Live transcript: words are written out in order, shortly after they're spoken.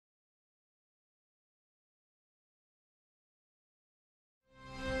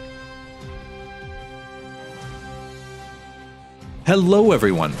Hello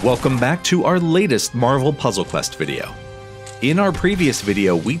everyone, welcome back to our latest Marvel Puzzle Quest video. In our previous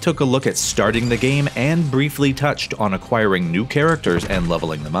video, we took a look at starting the game and briefly touched on acquiring new characters and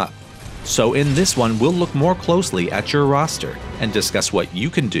leveling them up. So in this one, we'll look more closely at your roster and discuss what you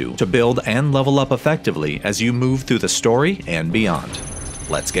can do to build and level up effectively as you move through the story and beyond.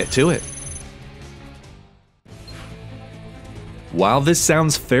 Let's get to it. While this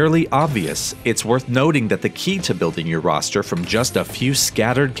sounds fairly obvious, it's worth noting that the key to building your roster from just a few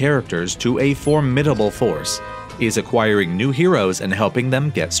scattered characters to a formidable force is acquiring new heroes and helping them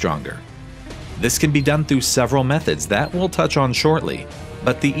get stronger. This can be done through several methods that we'll touch on shortly,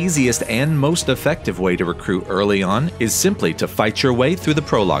 but the easiest and most effective way to recruit early on is simply to fight your way through the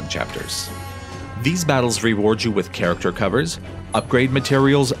prologue chapters. These battles reward you with character covers, upgrade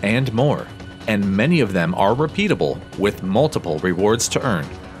materials, and more. And many of them are repeatable, with multiple rewards to earn.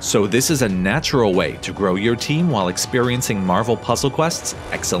 So this is a natural way to grow your team while experiencing Marvel Puzzle Quest's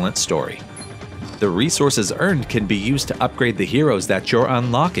excellent story. The resources earned can be used to upgrade the heroes that you're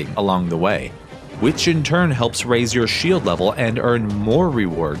unlocking along the way, which in turn helps raise your shield level and earn more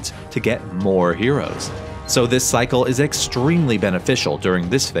rewards to get more heroes. So this cycle is extremely beneficial during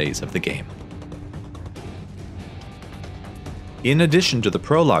this phase of the game. In addition to the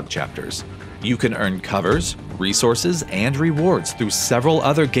prologue chapters, you can earn covers, resources, and rewards through several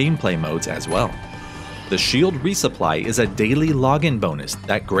other gameplay modes as well. The Shield Resupply is a daily login bonus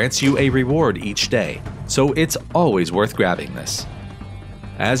that grants you a reward each day, so it's always worth grabbing this.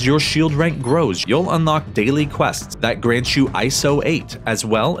 As your shield rank grows, you'll unlock daily quests that grant you ISO 8 as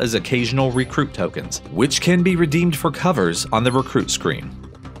well as occasional recruit tokens, which can be redeemed for covers on the recruit screen.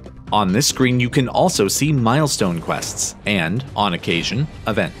 On this screen you can also see milestone quests and, on occasion,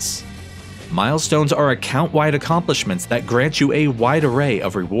 events. Milestones are account-wide accomplishments that grant you a wide array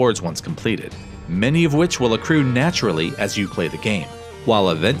of rewards once completed, many of which will accrue naturally as you play the game, while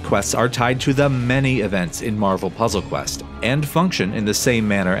event quests are tied to the many events in Marvel Puzzle Quest and function in the same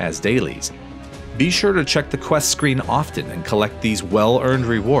manner as dailies. Be sure to check the quest screen often and collect these well-earned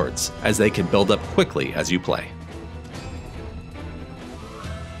rewards, as they can build up quickly as you play.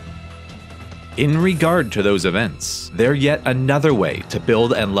 In regard to those events, they're yet another way to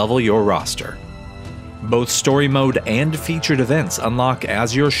build and level your roster. Both story mode and featured events unlock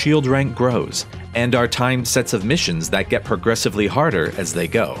as your shield rank grows, and are timed sets of missions that get progressively harder as they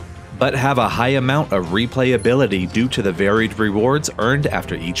go, but have a high amount of replayability due to the varied rewards earned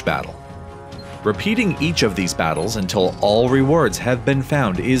after each battle. Repeating each of these battles until all rewards have been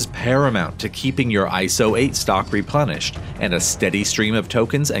found is paramount to keeping your ISO 8 stock replenished and a steady stream of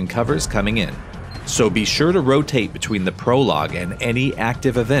tokens and covers coming in. So be sure to rotate between the prologue and any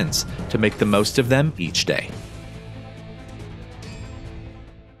active events to make the most of them each day.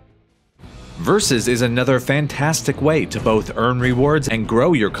 Versus is another fantastic way to both earn rewards and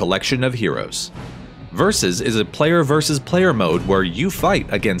grow your collection of heroes. Versus is a player versus player mode where you fight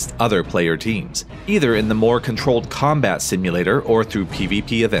against other player teams, either in the more controlled combat simulator or through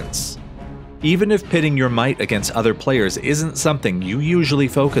PvP events. Even if pitting your might against other players isn't something you usually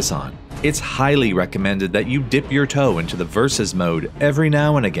focus on, it's highly recommended that you dip your toe into the Versus mode every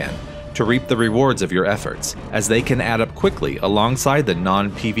now and again to reap the rewards of your efforts, as they can add up quickly alongside the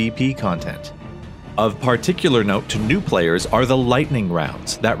non-PvP content. Of particular note to new players are the Lightning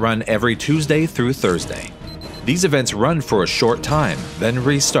Rounds that run every Tuesday through Thursday. These events run for a short time, then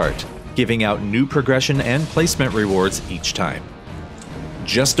restart, giving out new progression and placement rewards each time.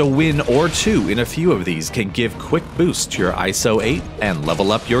 Just a win or two in a few of these can give quick boosts to your ISO 8 and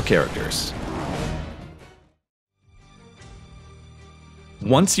level up your characters.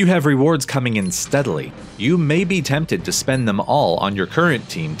 Once you have rewards coming in steadily, you may be tempted to spend them all on your current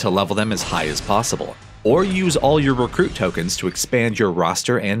team to level them as high as possible, or use all your recruit tokens to expand your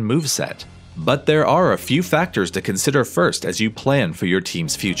roster and moveset. But there are a few factors to consider first as you plan for your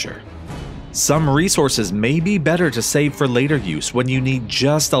team's future. Some resources may be better to save for later use when you need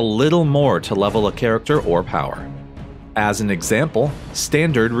just a little more to level a character or power. As an example,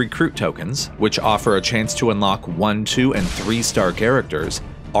 standard recruit tokens, which offer a chance to unlock 1, 2, and 3-star characters,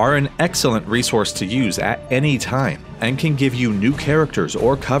 are an excellent resource to use at any time, and can give you new characters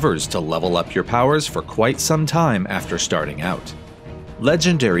or covers to level up your powers for quite some time after starting out.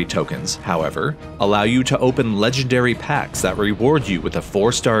 Legendary tokens, however, allow you to open legendary packs that reward you with a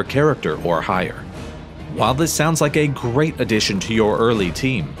 4-star character or higher. While this sounds like a great addition to your early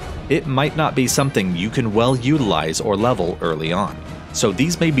team, it might not be something you can well utilize or level early on, so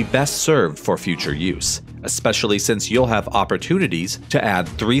these may be best served for future use, especially since you'll have opportunities to add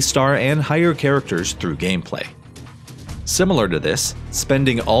 3-star and higher characters through gameplay. Similar to this,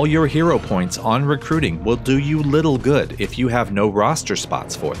 spending all your hero points on recruiting will do you little good if you have no roster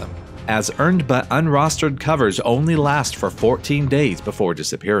spots for them, as earned but unrostered covers only last for 14 days before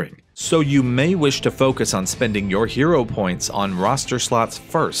disappearing. So you may wish to focus on spending your hero points on roster slots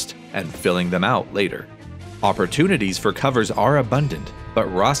first and filling them out later. Opportunities for covers are abundant, but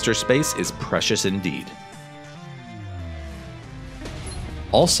roster space is precious indeed.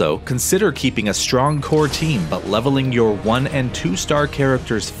 Also, consider keeping a strong core team but leveling your 1 and 2 star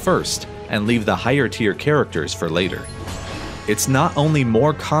characters first and leave the higher tier characters for later. It's not only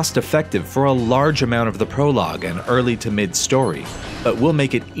more cost effective for a large amount of the prologue and early to mid story, but will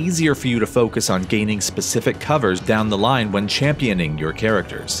make it easier for you to focus on gaining specific covers down the line when championing your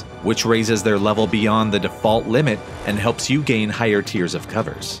characters, which raises their level beyond the default limit and helps you gain higher tiers of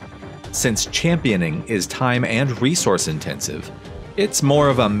covers. Since championing is time and resource intensive, it's more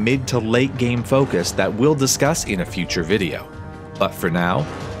of a mid to late game focus that we'll discuss in a future video. But for now,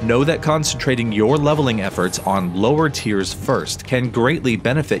 know that concentrating your leveling efforts on lower tiers first can greatly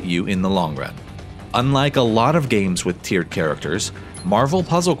benefit you in the long run. Unlike a lot of games with tiered characters, Marvel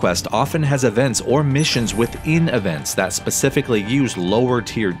Puzzle Quest often has events or missions within events that specifically use lower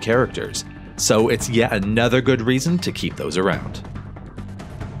tiered characters, so it's yet another good reason to keep those around.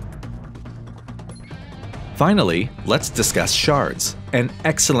 Finally, let's discuss shards, an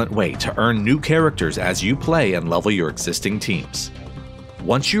excellent way to earn new characters as you play and level your existing teams.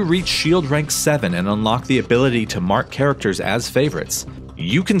 Once you reach Shield rank 7 and unlock the ability to mark characters as favorites,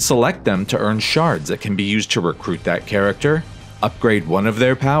 you can select them to earn shards that can be used to recruit that character, upgrade one of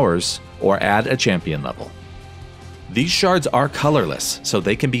their powers, or add a champion level. These shards are colorless, so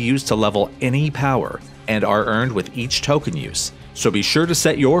they can be used to level any power, and are earned with each token use, so be sure to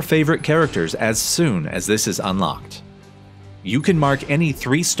set your favorite characters as soon as this is unlocked. You can mark any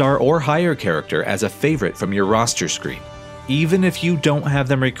 3-star or higher character as a favorite from your roster screen, even if you don't have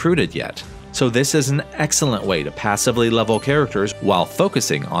them recruited yet, so this is an excellent way to passively level characters while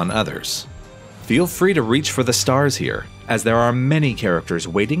focusing on others. Feel free to reach for the stars here, as there are many characters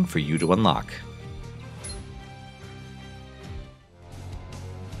waiting for you to unlock.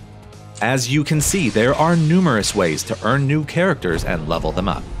 As you can see, there are numerous ways to earn new characters and level them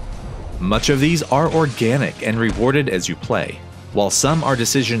up. Much of these are organic and rewarded as you play, while some are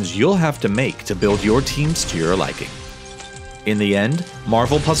decisions you'll have to make to build your teams to your liking. In the end,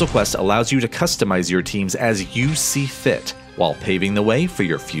 Marvel Puzzle Quest allows you to customize your teams as you see fit, while paving the way for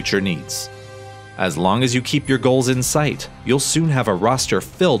your future needs. As long as you keep your goals in sight, you'll soon have a roster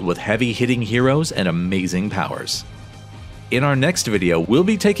filled with heavy-hitting heroes and amazing powers. In our next video, we'll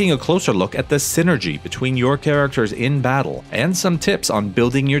be taking a closer look at the synergy between your characters in battle and some tips on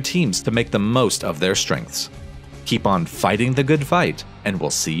building your teams to make the most of their strengths. Keep on fighting the good fight, and we'll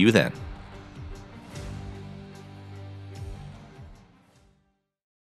see you then.